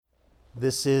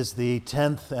This is the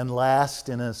 10th and last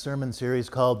in a sermon series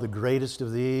called The Greatest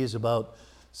of These, about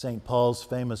St. Paul's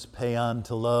famous paean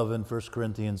to love in 1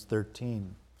 Corinthians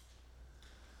 13.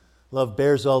 Love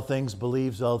bears all things,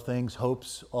 believes all things,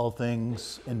 hopes all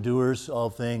things, endures all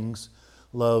things.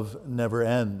 Love never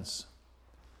ends.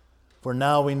 For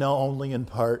now we know only in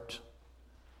part,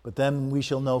 but then we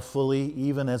shall know fully,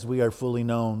 even as we are fully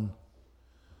known.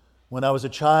 When I was a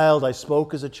child, I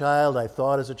spoke as a child, I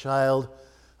thought as a child,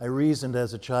 I reasoned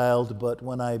as a child, but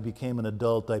when I became an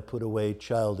adult, I put away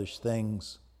childish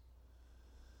things.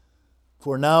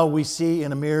 For now we see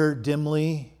in a mirror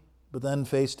dimly, but then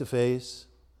face to face.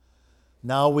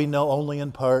 Now we know only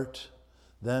in part,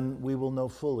 then we will know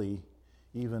fully,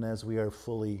 even as we are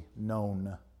fully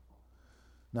known.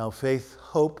 Now faith,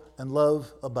 hope, and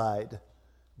love abide,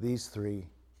 these three,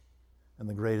 and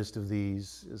the greatest of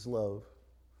these is love.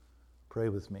 Pray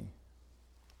with me.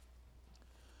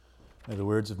 May the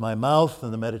words of my mouth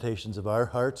and the meditations of our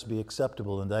hearts be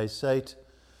acceptable in thy sight,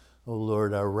 O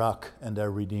Lord, our rock and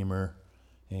our redeemer.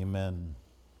 Amen.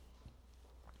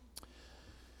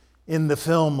 In the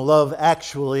film Love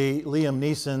Actually, Liam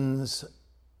Neeson's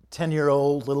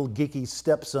 10-year-old little geeky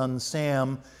stepson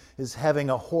Sam is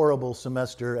having a horrible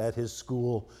semester at his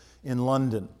school in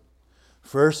London.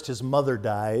 First, his mother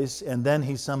dies, and then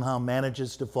he somehow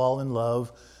manages to fall in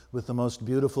love with the most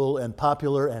beautiful and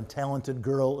popular and talented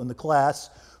girl in the class,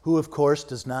 who, of course,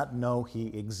 does not know he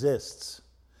exists.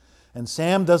 And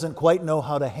Sam doesn't quite know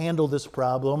how to handle this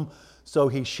problem, so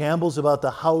he shambles about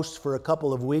the house for a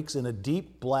couple of weeks in a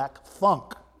deep black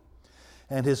funk.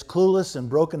 And his clueless and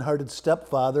broken-hearted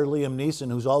stepfather, Liam Neeson,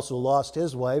 who's also lost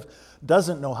his wife,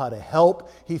 doesn't know how to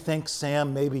help. He thinks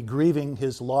Sam may be grieving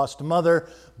his lost mother,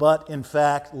 but in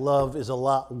fact, love is a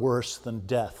lot worse than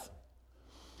death.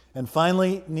 And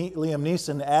finally, Liam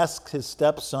Neeson asks his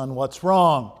stepson what's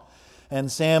wrong. And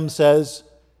Sam says,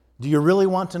 "Do you really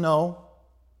want to know?"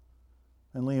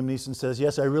 And Liam Neeson says,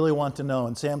 "Yes, I really want to know."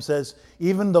 And Sam says,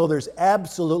 "Even though there's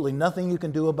absolutely nothing you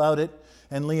can do about it?"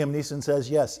 And Liam Neeson says,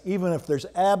 "Yes, even if there's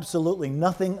absolutely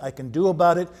nothing I can do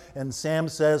about it." And Sam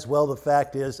says, "Well, the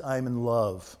fact is, I'm in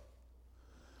love."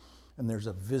 And there's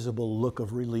a visible look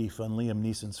of relief on Liam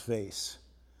Neeson's face,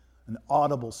 an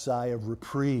audible sigh of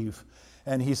reprieve.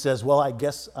 And he says, "Well, I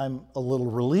guess I'm a little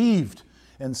relieved."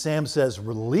 And Sam says,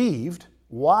 "Relieved?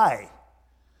 Why?"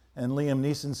 And Liam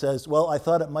Neeson says, "Well, I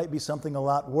thought it might be something a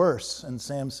lot worse." And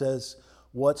Sam says,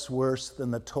 "What's worse than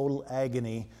the total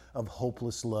agony of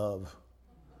hopeless love?"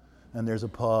 And there's a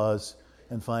pause.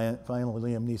 And finally,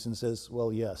 Liam Neeson says,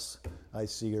 "Well, yes, I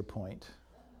see your point."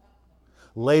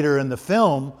 Later in the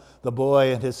film, the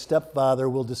boy and his stepfather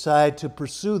will decide to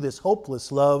pursue this hopeless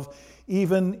love,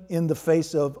 even in the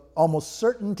face of almost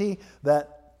certainty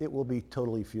that it will be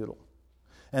totally futile.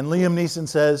 And Liam Neeson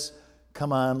says,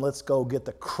 "Come on, let's go get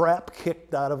the crap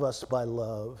kicked out of us by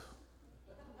love."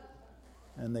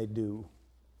 And they do.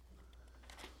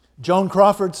 Joan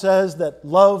Crawford says that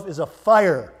love is a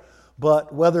fire,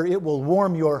 but whether it will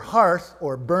warm your hearth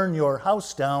or burn your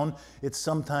house down, it's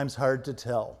sometimes hard to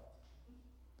tell.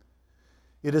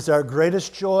 It is our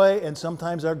greatest joy and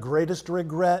sometimes our greatest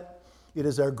regret. It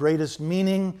is our greatest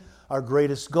meaning, our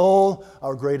greatest goal,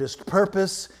 our greatest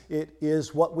purpose. It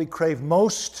is what we crave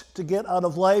most to get out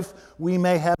of life. We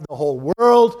may have the whole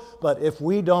world, but if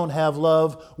we don't have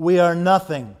love, we are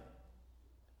nothing.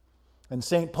 And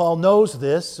St. Paul knows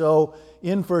this, so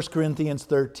in 1 Corinthians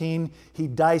 13, he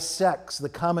dissects the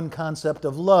common concept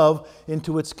of love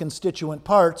into its constituent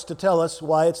parts to tell us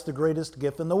why it's the greatest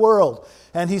gift in the world.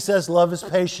 And he says love is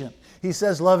patient. He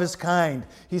says love is kind.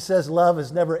 He says love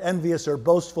is never envious or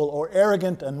boastful or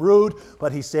arrogant and rude,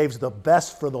 but he saves the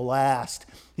best for the last.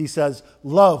 He says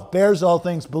love bears all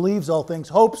things, believes all things,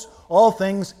 hopes all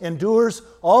things, endures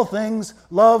all things.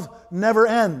 Love never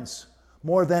ends.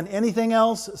 More than anything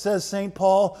else, says St.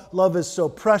 Paul, love is so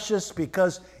precious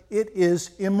because it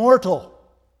is immortal.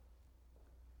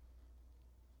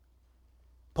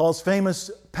 Paul's famous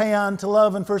paean to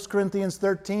love in 1 Corinthians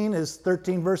 13 is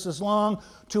 13 verses long,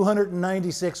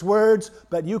 296 words,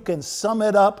 but you can sum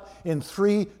it up in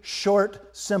 3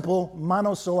 short, simple,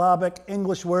 monosyllabic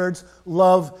English words.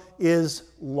 Love is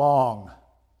long.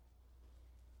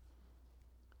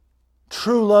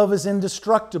 True love is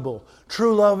indestructible.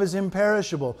 True love is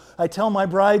imperishable. I tell my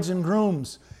brides and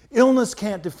grooms, illness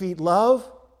can't defeat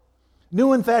love.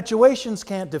 New infatuations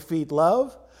can't defeat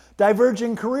love.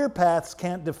 Diverging career paths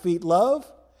can't defeat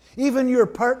love. Even your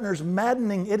partner's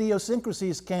maddening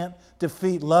idiosyncrasies can't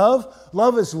defeat love.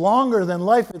 Love is longer than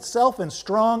life itself and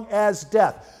strong as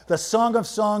death. The Song of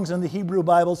Songs in the Hebrew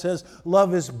Bible says,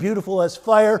 love is beautiful as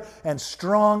fire and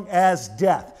strong as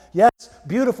death. Yes,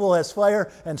 beautiful as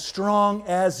fire and strong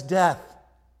as death.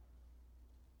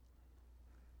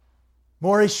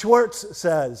 Maurice Schwartz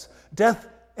says, death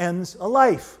ends a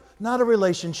life, not a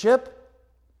relationship.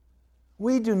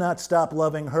 We do not stop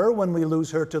loving her when we lose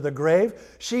her to the grave.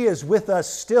 She is with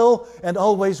us still and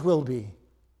always will be.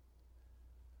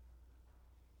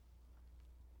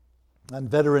 On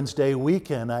Veterans Day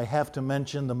weekend, I have to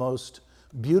mention the most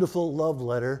beautiful love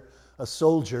letter a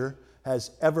soldier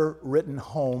has ever written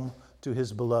home to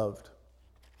his beloved.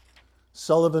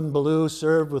 Sullivan Ballou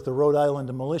served with the Rhode Island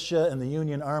Militia and the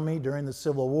Union Army during the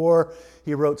Civil War.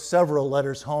 He wrote several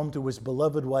letters home to his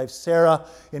beloved wife Sarah,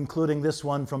 including this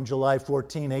one from July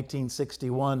 14,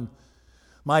 1861.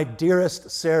 My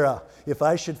dearest Sarah, if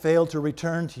I should fail to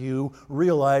return to you,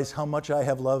 realize how much I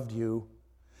have loved you.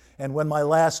 And when my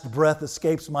last breath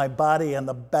escapes my body on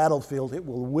the battlefield, it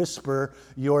will whisper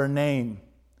your name.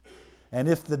 And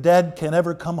if the dead can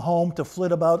ever come home to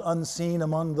flit about unseen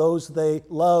among those they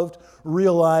loved,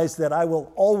 realize that I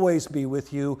will always be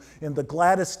with you in the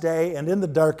gladdest day and in the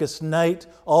darkest night,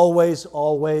 always,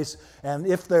 always. And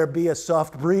if there be a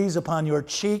soft breeze upon your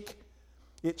cheek,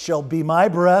 it shall be my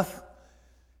breath.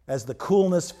 As the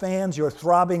coolness fans your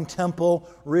throbbing temple,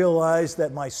 realize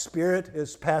that my spirit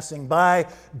is passing by.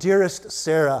 Dearest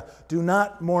Sarah, do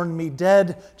not mourn me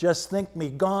dead, just think me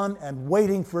gone and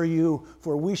waiting for you,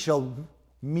 for we shall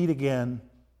meet again.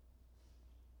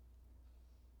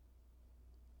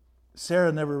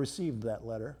 Sarah never received that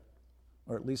letter,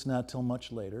 or at least not till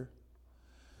much later,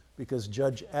 because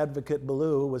Judge Advocate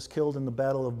Ballou was killed in the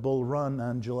Battle of Bull Run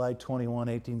on July 21,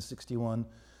 1861,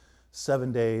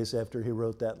 7 days after he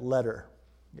wrote that letter.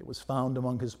 It was found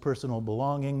among his personal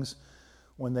belongings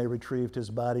when they retrieved his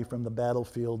body from the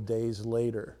battlefield days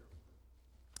later.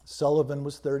 Sullivan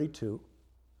was 32,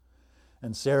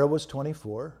 and Sarah was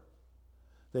 24.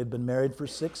 They'd been married for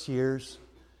 6 years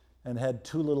and had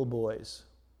 2 little boys.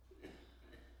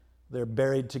 They're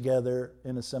buried together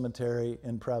in a cemetery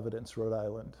in Providence, Rhode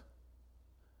Island.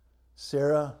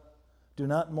 Sarah, do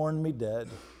not mourn me dead,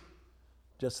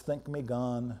 just think me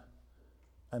gone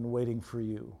and waiting for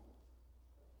you.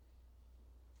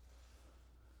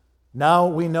 Now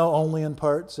we know only in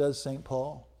part, says St.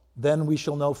 Paul. Then we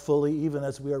shall know fully, even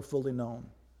as we are fully known.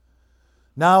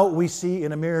 Now we see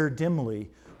in a mirror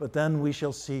dimly, but then we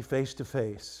shall see face to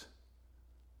face.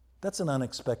 That's an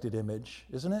unexpected image,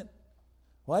 isn't it?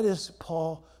 Why does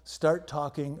Paul start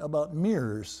talking about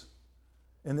mirrors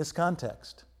in this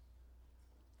context?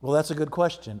 Well, that's a good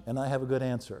question, and I have a good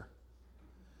answer.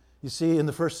 You see, in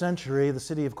the first century, the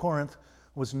city of Corinth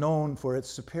was known for its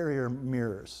superior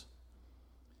mirrors.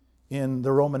 In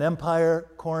the Roman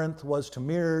Empire, Corinth was to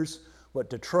mirrors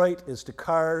what Detroit is to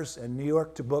cars and New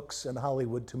York to books and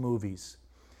Hollywood to movies.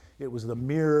 It was the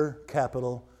mirror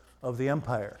capital of the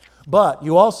empire. But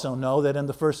you also know that in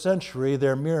the first century,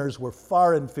 their mirrors were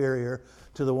far inferior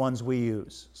to the ones we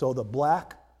use. So the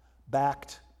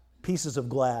black-backed pieces of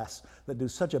glass that do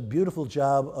such a beautiful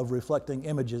job of reflecting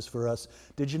images for us.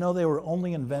 Did you know they were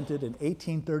only invented in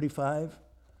 1835,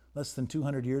 less than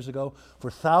 200 years ago?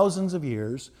 For thousands of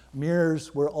years,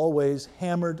 mirrors were always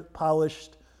hammered,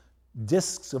 polished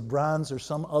discs of bronze or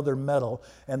some other metal,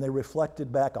 and they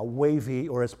reflected back a wavy,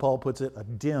 or as Paul puts it, a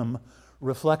dim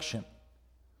reflection.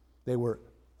 They were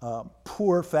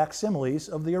poor facsimiles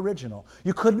of the original.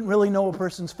 You couldn't really know a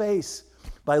person's face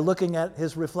by looking at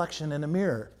his reflection in a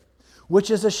mirror. Which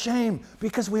is a shame,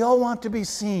 because we all want to be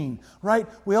seen, right?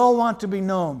 We all want to be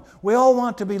known. We all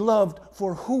want to be loved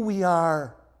for who we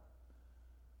are.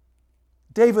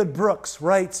 David Brooks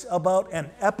writes about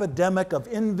an epidemic of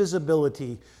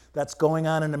invisibility that's going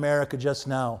on in America just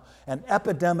now. An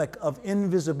epidemic of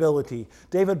invisibility.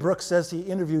 David Brooks says he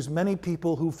interviews many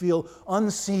people who feel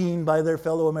unseen by their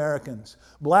fellow Americans.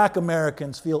 Black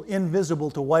Americans feel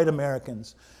invisible to white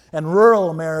Americans. And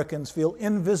rural Americans feel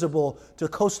invisible to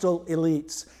coastal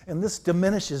elites. And this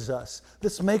diminishes us.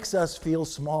 This makes us feel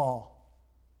small.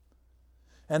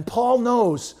 And Paul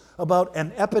knows about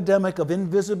an epidemic of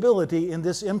invisibility in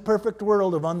this imperfect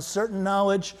world of uncertain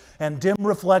knowledge and dim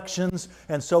reflections.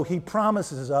 And so he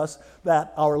promises us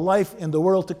that our life in the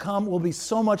world to come will be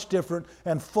so much different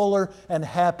and fuller and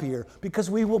happier, because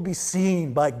we will be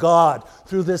seen by God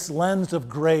through this lens of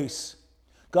grace.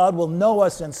 God will know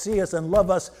us and see us and love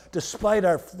us despite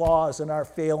our flaws and our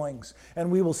failings.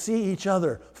 And we will see each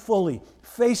other fully,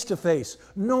 face to face.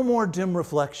 No more dim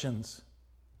reflections.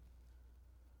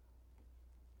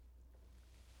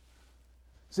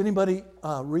 Is anybody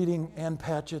reading Ann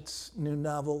Patchett's new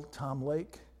novel, Tom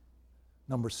Lake?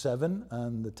 Number 7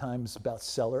 on the Times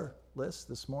bestseller list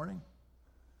this morning.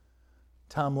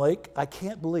 Tom Lake, I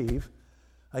can't believe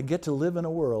I get to live in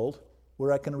a world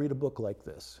where I can read a book like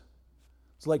this.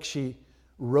 It's like she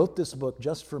wrote this book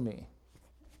just for me.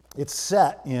 It's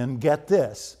set in, get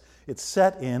this, it's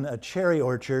set in a cherry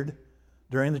orchard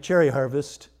during the cherry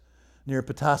harvest near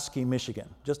Petoskey,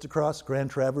 Michigan, just across Grand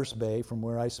Traverse Bay from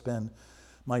where I spend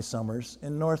my summers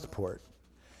in Northport.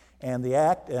 And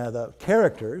the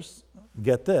characters,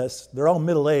 get this, they're all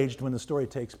middle-aged when the story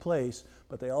takes place,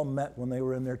 but they all met when they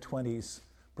were in their 20s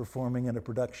performing in a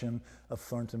production of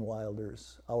Thornton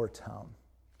Wilder's Our Town.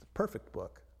 It's a perfect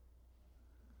book.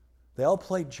 They all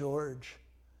played George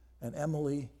and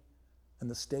Emily and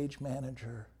the stage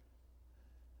manager.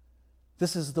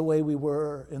 This is the way we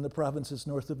were in the provinces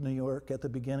north of New York at the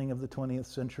beginning of the 20th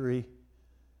century.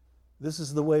 This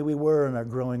is the way we were in our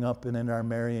growing up and in our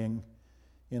marrying,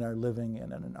 in our living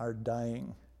and in our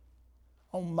dying.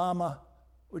 Oh, Mama,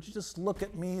 would you just look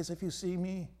at me as if you see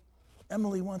me?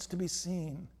 Emily wants to be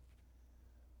seen.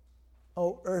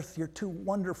 Oh, Earth, you're too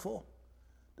wonderful.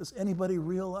 Does anybody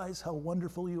realize how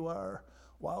wonderful you are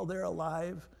while they're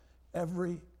alive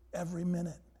every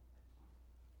minute?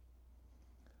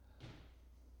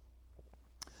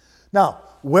 Now,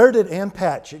 where did Ann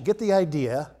Patchett get the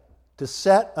idea to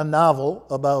set a novel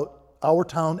about our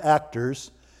town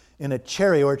actors in a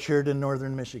cherry orchard in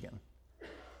northern Michigan?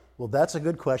 Well, that's a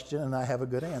good question, and I have a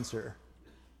good answer.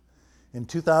 In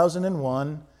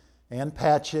 2001, Ann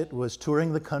Patchett was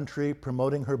touring the country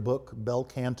promoting her book, Bel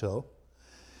Canto,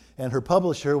 and her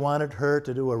publisher wanted her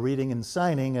to do a reading and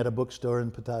signing at a bookstore in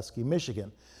Petoskey,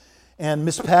 Michigan. And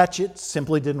Miss Patchett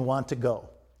simply didn't want to go.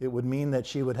 It would mean that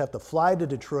she would have to fly to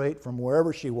Detroit from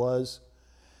wherever she was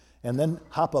and then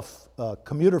hop a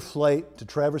commuter flight to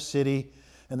Traverse City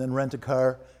and then rent a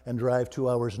car and drive 2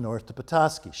 hours north to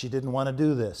Petoskey. She didn't want to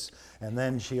do this. And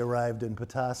then she arrived in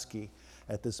Petoskey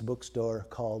at this bookstore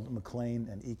called McLean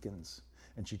and Eakins,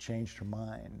 and she changed her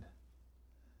mind.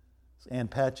 Ann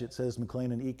Patchett says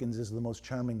McLean and Eakins is the most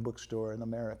charming bookstore in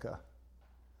America.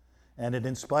 And it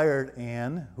inspired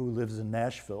Ann, who lives in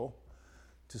Nashville,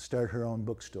 to start her own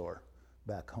bookstore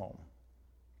back home.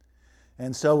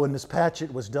 And so when Miss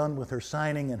Patchett was done with her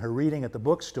signing and her reading at the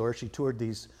bookstore, she toured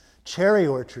these cherry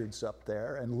orchards up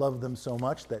there and loved them so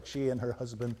much that she and her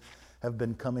husband have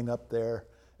been coming up there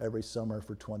every summer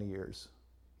for 20 years.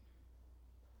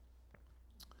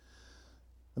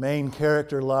 The main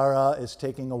character, Lara, is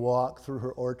taking a walk through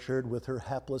her orchard with her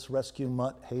hapless rescue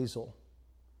mutt, Hazel.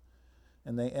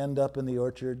 And they end up in the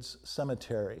orchard's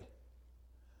cemetery.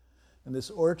 And this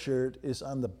orchard is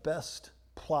on the best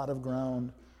plot of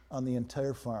ground on the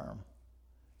entire farm.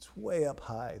 It's way up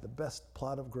high, the best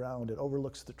plot of ground. It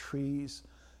overlooks the trees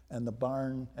and the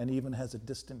barn and even has a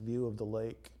distant view of the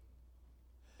lake.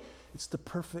 It's the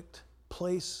perfect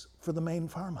place for the main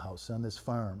farmhouse on this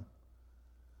farm.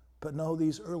 But no,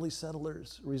 these early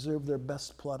settlers reserved their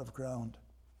best plot of ground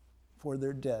for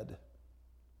their dead.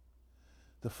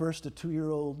 The first, a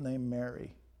 2-year-old named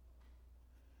Mary.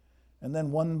 And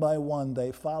then one by one,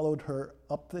 they followed her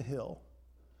up the hill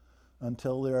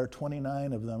until there are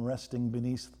 29 of them resting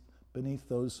beneath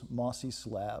those mossy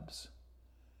slabs,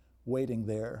 waiting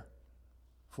there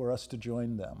for us to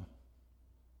join them.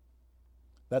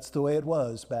 That's the way it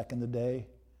was back in the day.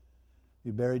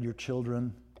 You buried your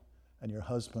children and your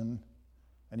husband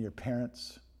and your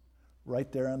parents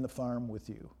right there on the farm with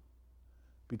you,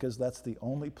 because that's the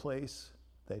only place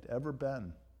they'd ever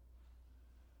been.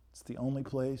 It's the only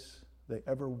place they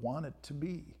ever wanted to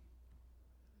be.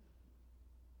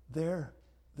 There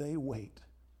they wait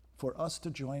for us to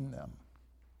join them,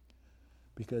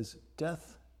 because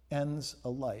death ends a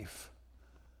life,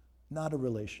 not a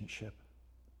relationship.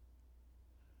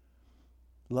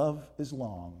 Love is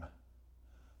long.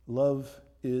 Love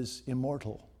is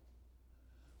immortal.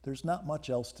 There's not much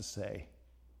else to say.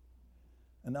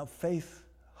 And now faith,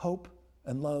 hope,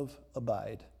 and love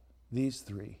abide, these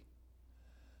three.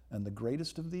 And the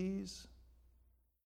greatest of these